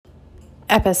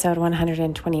Episode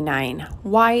 129,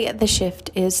 Why the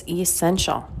Shift is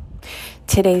Essential.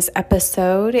 Today's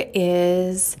episode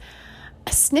is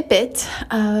a snippet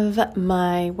of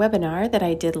my webinar that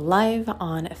I did live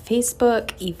on a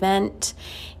Facebook event.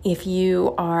 If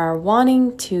you are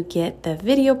wanting to get the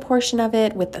video portion of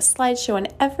it with the slideshow and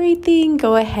everything,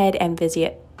 go ahead and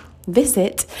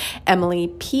visit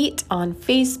Emily Pete on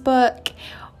Facebook.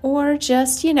 Or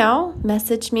just,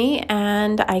 message me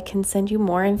and I can send you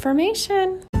more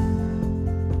information.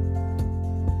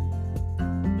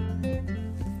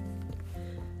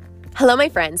 Hello, my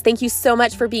friends. Thank you so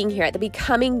much for being here at the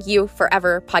Becoming You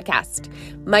Forever podcast.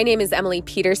 My name is Emily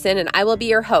Peterson and I will be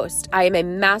your host. I am a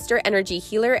master energy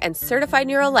healer and certified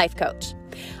neuro life coach.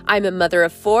 I'm a mother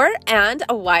of 4 and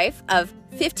a wife of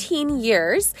 15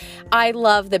 years. I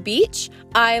love the beach.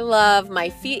 I love my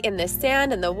feet in the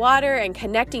sand and the water and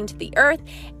connecting to the earth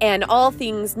and all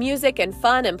things music and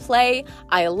fun and play.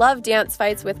 I love dance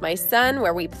fights with my son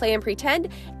where we play and pretend.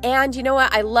 And you know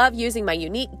what? I love using my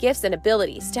unique gifts and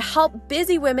abilities to help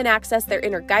busy women access their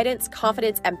inner guidance,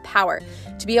 confidence, and power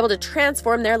to be able to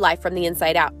transform their life from the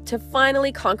inside out, to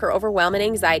finally conquer overwhelm and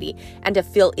anxiety, and to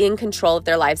feel in control of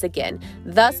their lives again,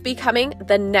 thus becoming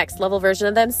the next level version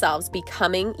of themselves,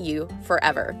 becoming you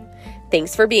forever.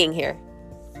 Thanks for being here.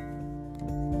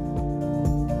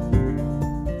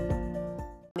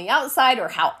 The outside, or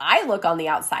how I look on the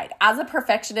outside. As a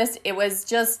perfectionist, it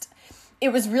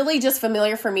was really just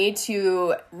familiar for me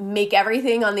to make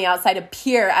everything on the outside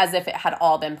appear as if it had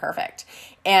all been perfect.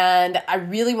 And I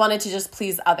really wanted to just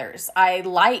please others. I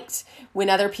liked when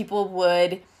other people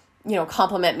would,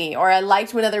 compliment me, or I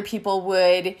liked when other people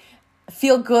would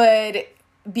feel good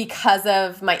because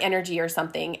of my energy or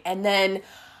something. And then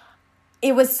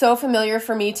it was so familiar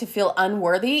for me to feel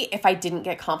unworthy if I didn't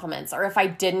get compliments or if I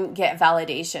didn't get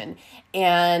validation.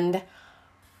 And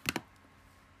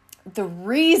the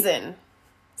reason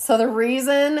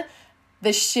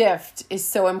the shift is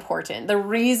so important, the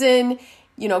reason,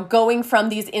 going from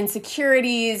these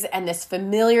insecurities and this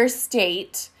familiar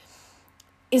state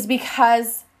is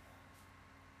because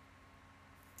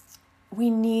we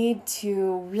need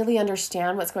to really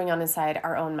understand what's going on inside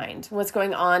our own mind, what's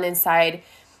going on inside,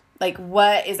 like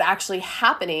what is actually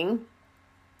happening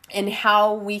and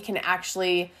how we can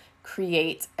actually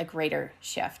create a greater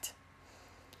shift.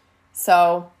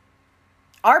 So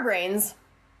our brains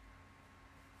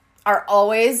are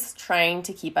always trying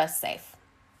to keep us safe.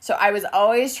 So I was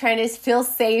always trying to feel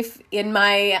safe in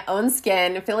my own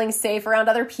skin, feeling safe around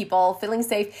other people, feeling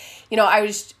safe.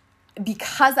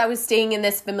 Because I was staying in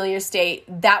this familiar state,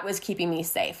 that was keeping me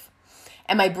safe.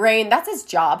 And my brain, that's its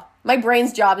job. My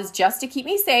brain's job is just to keep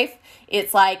me safe.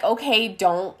 It's like, okay,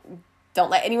 don't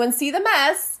let anyone see the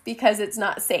mess because it's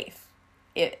not safe.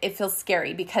 It feels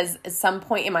scary because at some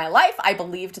point in my life, I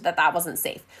believed that wasn't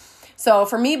safe. So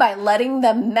for me, by letting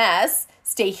the mess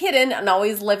stay hidden and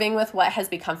always living with what has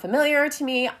become familiar to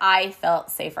me, I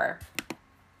felt safer.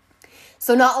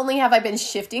 So not only have I been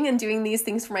shifting and doing these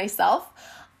things for myself,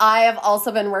 I have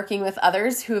also been working with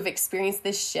others who have experienced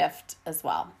this shift as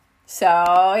well.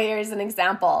 So here's an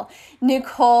example.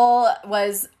 Nicole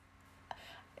was,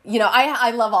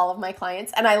 I love all of my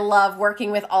clients and I love working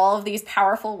with all of these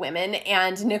powerful women.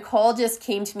 And Nicole just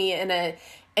came to me in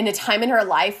a time in her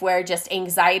life where just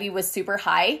anxiety was super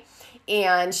high,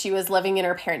 and she was living in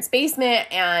her parents' basement,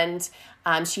 and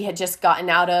she had just gotten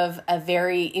out of a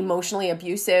very emotionally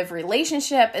abusive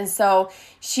relationship. And so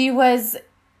she was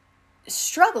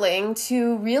struggling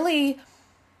to really,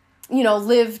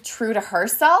 live true to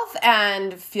herself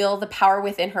and feel the power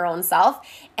within her own self.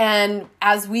 And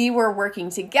as we were working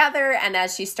together and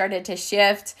as she started to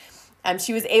shift,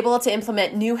 she was able to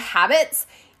implement new habits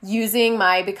using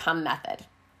my Become method.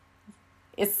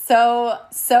 It's so,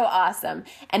 so awesome.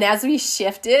 And as we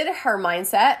shifted her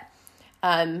mindset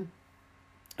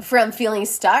from feeling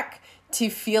stuck to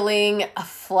feeling a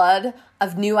flood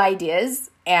of new ideas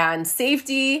and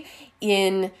safety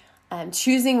in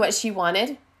choosing what she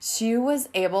wanted, she was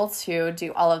able to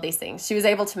do all of these things. She was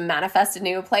able to manifest a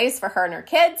new place for her and her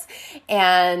kids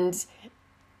and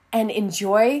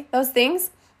enjoy those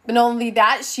things. But not only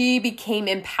that, she became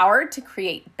empowered to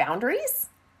create boundaries,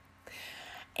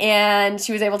 and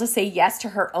she was able to say yes to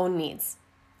her own needs.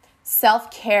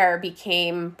 Self-care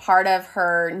became part of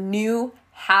her new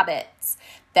habits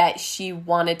that she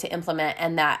wanted to implement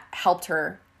and that helped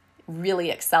her really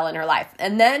excel in her life.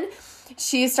 And then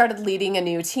she started leading a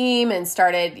new team and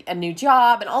started a new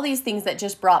job and all these things that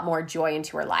just brought more joy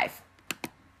into her life.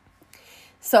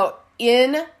 So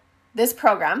in this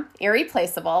program,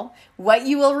 Irreplaceable, what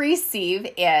you will receive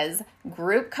is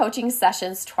group coaching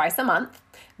sessions twice a month,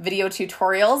 video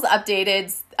tutorials,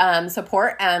 updated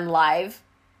support, and live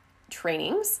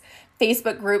trainings,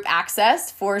 Facebook group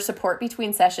access for support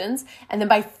between sessions, and then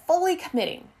by fully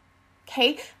committing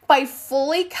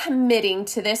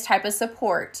to this type of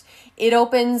support, it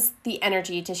opens the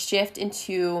energy to shift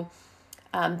into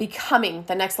becoming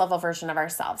the next level version of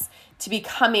ourselves, to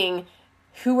becoming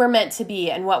who we're meant to be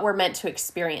and what we're meant to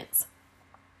experience.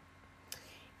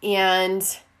 And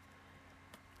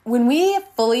when we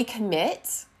fully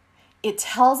commit, it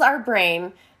tells our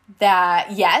brain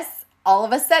that, yes, all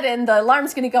of a sudden the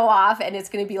alarm's going to go off and it's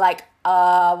going to be like,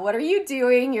 what are you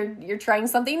doing? You're trying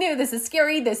something new. This is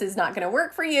scary. This is not going to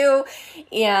work for you.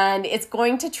 And it's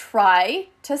going to try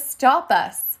to stop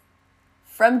us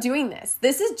from doing this.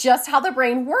 This is just how the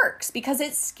brain works because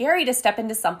it's scary to step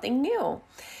into something new.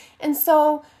 And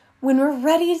so when we're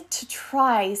ready to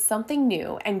try something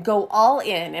new and go all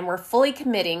in and we're fully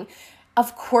committing,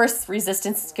 of course,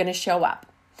 resistance is going to show up.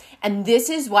 And this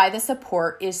is why the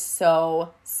support is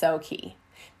so key,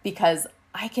 because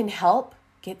I can help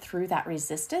get through that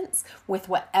resistance with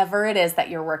whatever it is that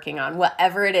you're working on,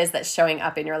 whatever it is that's showing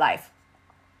up in your life.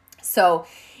 So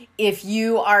if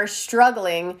you are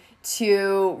struggling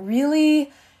to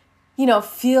really,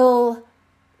 feel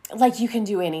like you can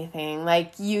do anything,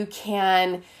 like you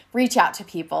can reach out to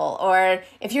people, or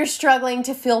if you're struggling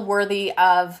to feel worthy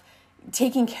of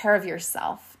taking care of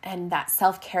yourself and that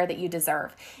self-care that you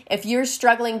deserve, if you're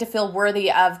struggling to feel worthy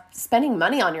of spending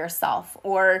money on yourself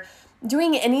or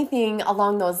doing anything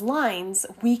along those lines,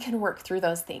 we can work through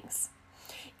those things.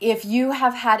 If you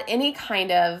have had any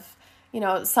kind of,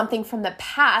 something from the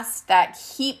past that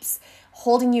keeps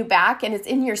holding you back and it's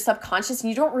in your subconscious and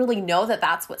you don't really know that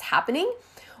that's what's happening,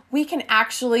 we can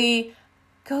actually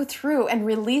go through and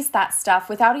release that stuff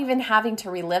without even having to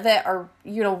relive it or,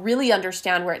 really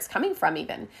understand where it's coming from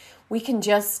even. We can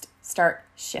just start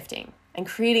shifting and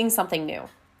creating something new.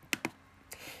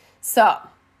 So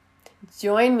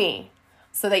join me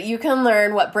so that you can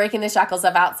learn what breaking the shackles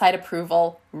of outside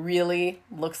approval really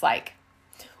looks like.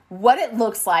 What it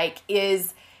looks like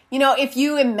is, if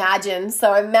you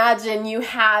imagine you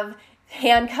have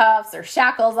handcuffs or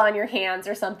shackles on your hands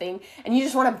or something, and you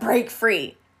just want to break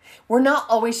free. We're not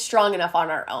always strong enough on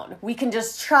our own. We can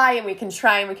just try and we can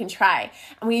try and we can try.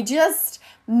 And we just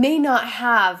may not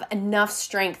have enough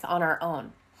strength on our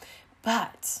own.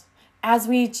 But as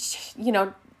we,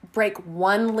 break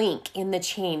one link in the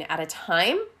chain at a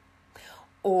time,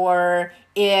 or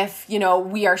if,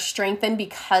 we are strengthened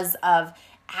because of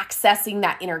accessing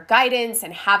that inner guidance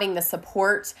and having the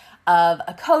support of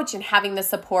a coach and having the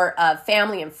support of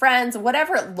family and friends,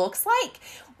 whatever it looks like,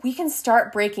 we can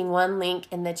start breaking one link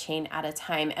in the chain at a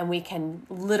time, and we can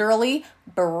literally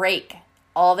break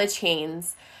all the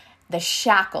chains, the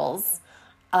shackles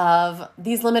of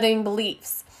these limiting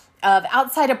beliefs, of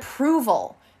outside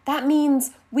approval. That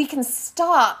means we can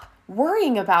stop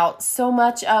worrying about so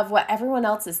much of what everyone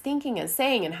else is thinking and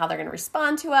saying and how they're going to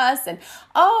respond to us, and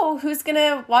who's going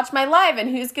to watch my live and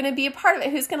who's going to be a part of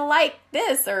it, who's going to like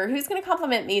this, or who's going to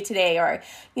compliment me today, or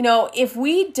if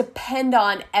we depend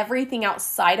on everything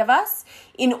outside of us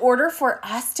in order for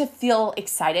us to feel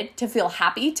excited, to feel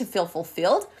happy, to feel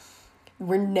fulfilled,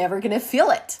 we're never going to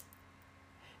feel it.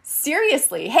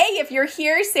 Seriously. Hey, if you're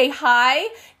here, say hi.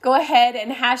 Go ahead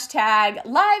and hashtag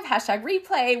live, hashtag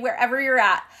replay, wherever you're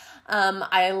at.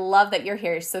 I love that you're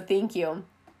here, so thank you.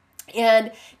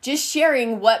 And just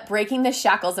sharing what breaking the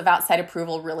shackles of outside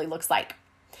approval really looks like.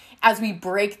 As we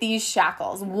break these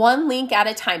shackles, one link at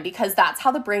a time, because that's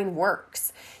how the brain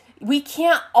works. We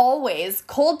can't always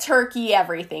cold turkey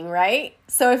everything, right?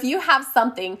 So if you have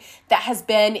something that has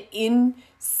been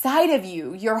inside of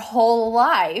you your whole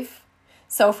life,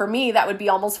 so for me, that would be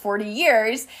almost 40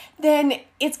 years, then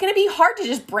it's going to be hard to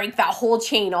just break that whole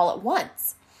chain all at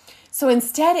once. So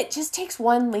instead, it just takes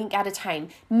one link at a time,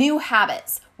 new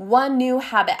habits, one new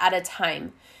habit at a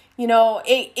time.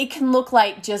 It can look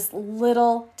like just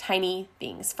little tiny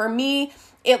things. For me,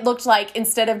 it looked like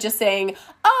instead of just saying,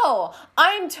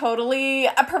 I'm totally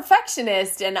a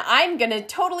perfectionist and I'm going to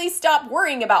totally stop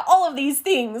worrying about all of these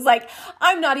things. Like,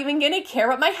 I'm not even going to care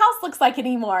what my house looks like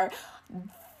anymore.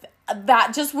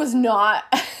 That just was not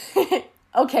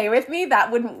okay with me.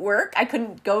 That wouldn't work. I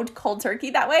couldn't go cold turkey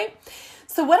that way.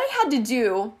 So what I had to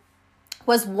do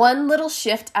was one little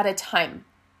shift at a time,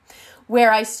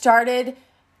 where I started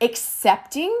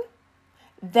accepting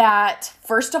that,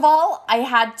 first of all, I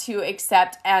had to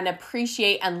accept and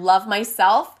appreciate and love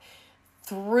myself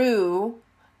through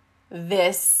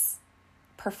this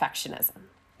perfectionism.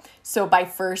 So by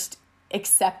first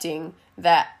accepting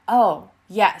that, oh,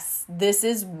 yes, this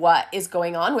is what is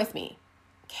going on with me.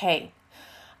 Okay.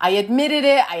 I admitted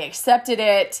it, I accepted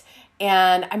it,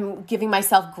 and I'm giving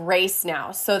myself grace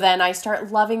now. So then I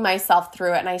start loving myself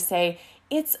through it, and I say,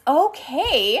 it's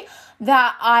okay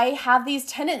that I have these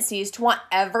tendencies to want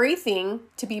everything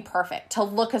to be perfect, to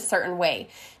look a certain way,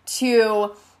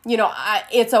 to,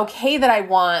 it's okay that I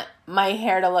want my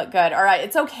hair to look good, or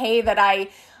it's okay that I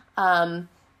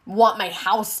want my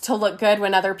house to look good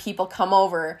when other people come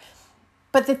over.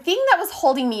 But the thing that was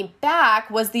holding me back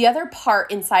was the other part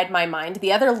inside my mind,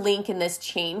 the other link in this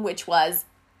chain, which was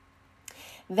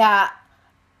that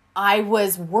I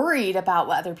was worried about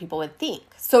what other people would think.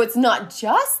 So it's not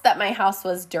just that my house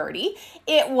was dirty.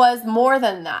 It was more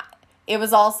than that. It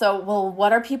was also, well,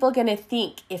 what are people going to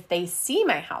think if they see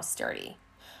my house dirty?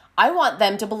 I want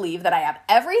them to believe that I have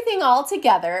everything all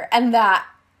together and that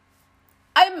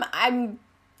I'm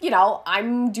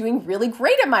doing really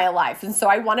great in my life. And so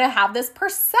I want to have this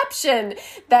perception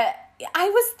that I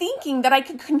was thinking that I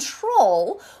could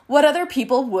control what other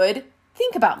people would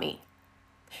think about me.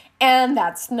 And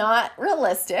that's not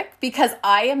realistic because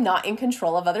I am not in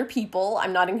control of other people.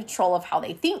 I'm not in control of how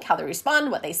they think, how they respond,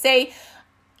 what they say,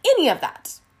 any of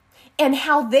that. And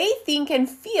how they think and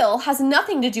feel has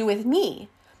nothing to do with me.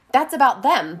 That's about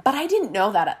them. But I didn't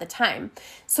know that at the time.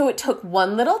 So it took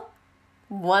one little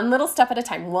step at a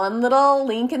time, one little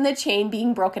link in the chain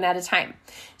being broken at a time.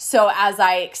 So as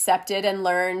I accepted and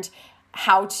learned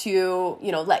how to,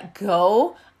 let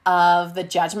go of the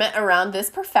judgment around this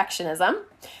perfectionism,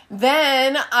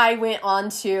 then I went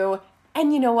on to,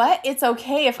 and you know what? It's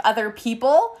okay if other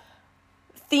people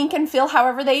think and feel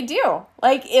however they do.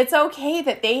 Like, it's okay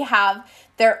that they have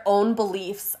their own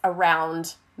beliefs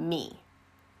around me.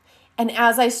 And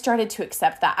as I started to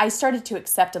accept that, I started to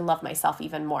accept and love myself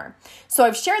even more. So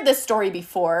I've shared this story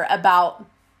before about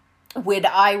when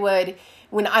I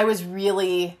was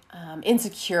really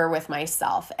insecure with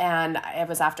myself, and it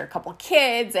was after a couple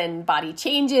kids and body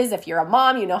changes. If you're a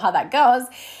mom, you know how that goes.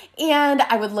 And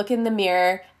I would look in the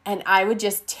mirror and I would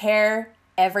just tear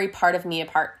every part of me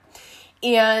apart.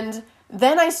 And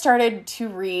then I started to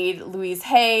read Louise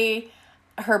Hay,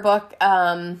 her book,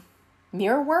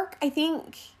 Mirror Work, I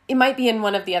think. It might be in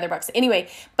one of the other books. Anyway,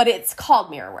 but it's called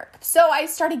Mirror Work. So I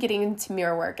started getting into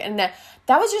mirror work, and that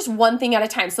was just one thing at a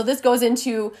time. So this goes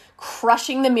into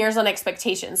crushing the mirrors on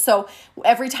expectations. So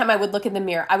every time I would look in the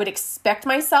mirror, I would expect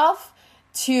myself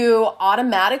to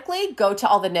automatically go to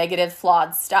all the negative,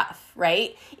 flawed stuff,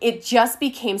 right? It just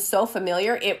became so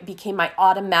familiar. It became my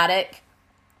automatic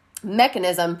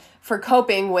mechanism for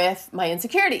coping with my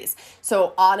insecurities.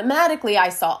 So automatically I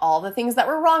saw all the things that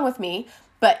were wrong with me.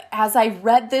 But as I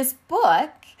read this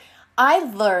book, I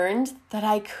learned that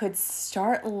I could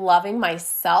start loving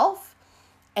myself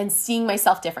and seeing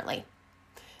myself differently.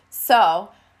 So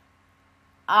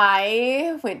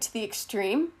I went to the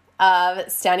extreme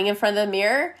of standing in front of the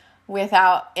mirror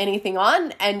without anything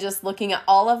on and just looking at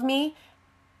all of me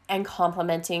and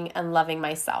complimenting and loving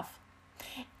myself.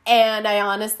 And I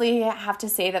honestly have to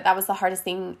say that was the hardest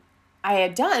thing I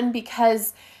had done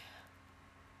because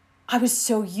I was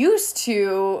so used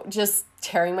to just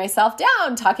tearing myself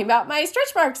down, talking about my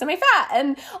stretch marks and my fat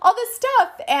and all this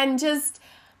stuff. And just,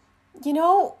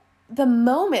 the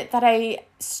moment that I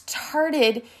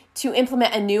started to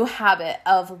implement a new habit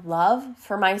of love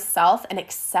for myself and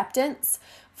acceptance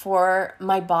for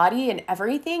my body and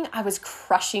everything, I was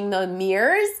crushing the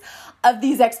mirrors of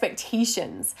these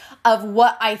expectations of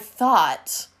what I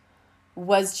thought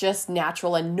was just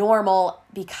natural and normal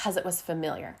because it was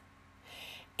familiar.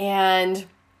 And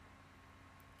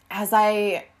as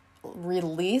I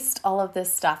released all of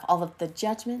this stuff, all of the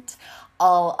judgment,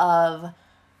 all of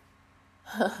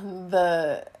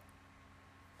the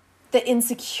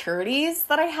insecurities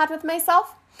that I had with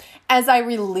myself, as I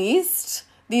released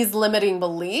these limiting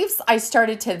beliefs, I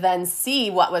started to then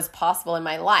see what was possible in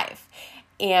my life.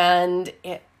 And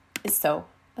it is so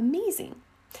amazing.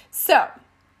 So,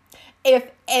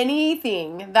 if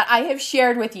anything that I have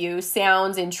shared with you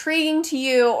sounds intriguing to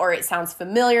you, or it sounds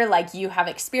familiar, like you have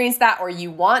experienced that, or you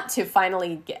want to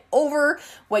finally get over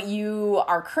what you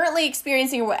are currently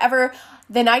experiencing or whatever,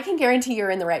 then I can guarantee you're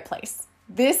in the right place.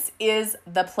 This is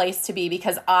the place to be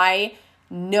because I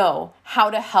know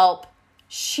how to help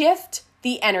shift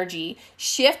the energy,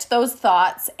 shift those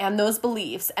thoughts and those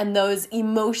beliefs and those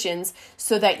emotions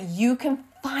so that you can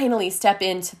finally step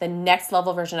into the next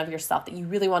level version of yourself that you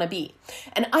really want to be.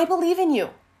 And I believe in you.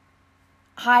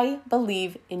 I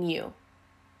believe in you.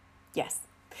 Yes.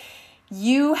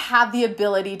 You have the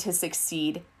ability to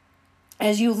succeed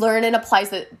as you learn and apply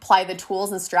the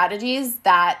tools and strategies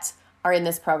that are in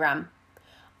this program.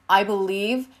 I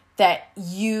believe that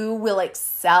you will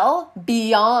excel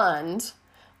beyond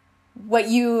what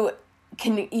you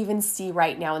can even see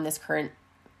right now in this current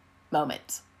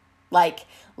moment. Like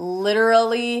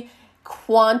literally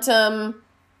quantum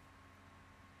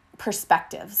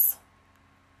perspectives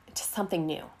into something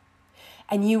new.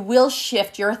 And you will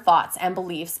shift your thoughts and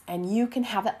beliefs, and you can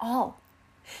have it all.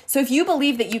 So if you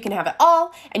believe that you can have it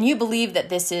all, and you believe that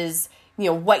this is,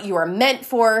 what you are meant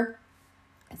for,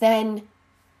 then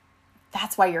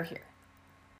that's why you're here.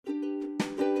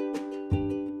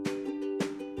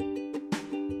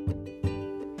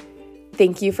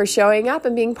 Thank you for showing up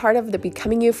and being part of the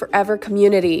Becoming You Forever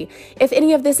community. If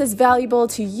any of this is valuable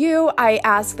to you, I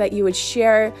ask that you would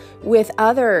share with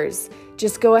others.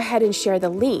 Just go ahead and share the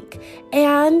link.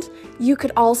 And you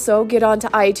could also get onto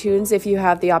iTunes if you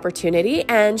have the opportunity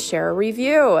and share a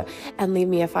review and leave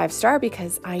me a 5-star,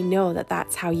 because I know that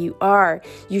that's how you are.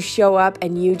 You show up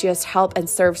and you just help and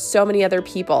serve so many other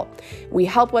people. We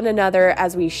help one another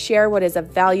as we share what is of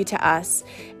value to us.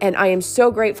 And I am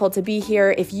so grateful to be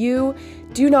here. If you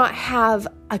do not have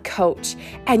a coach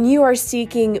and you are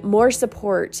seeking more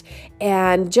support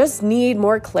and just need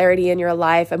more clarity in your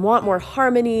life and want more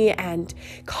harmony and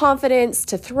confidence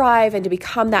to thrive and to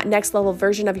become that next level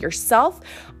version of yourself,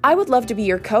 I would love to be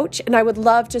your coach, and I would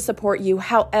love to support you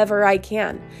however I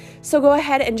can. So go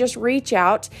ahead and just reach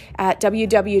out at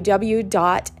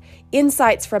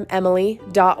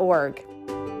www.insightsfromemily.org.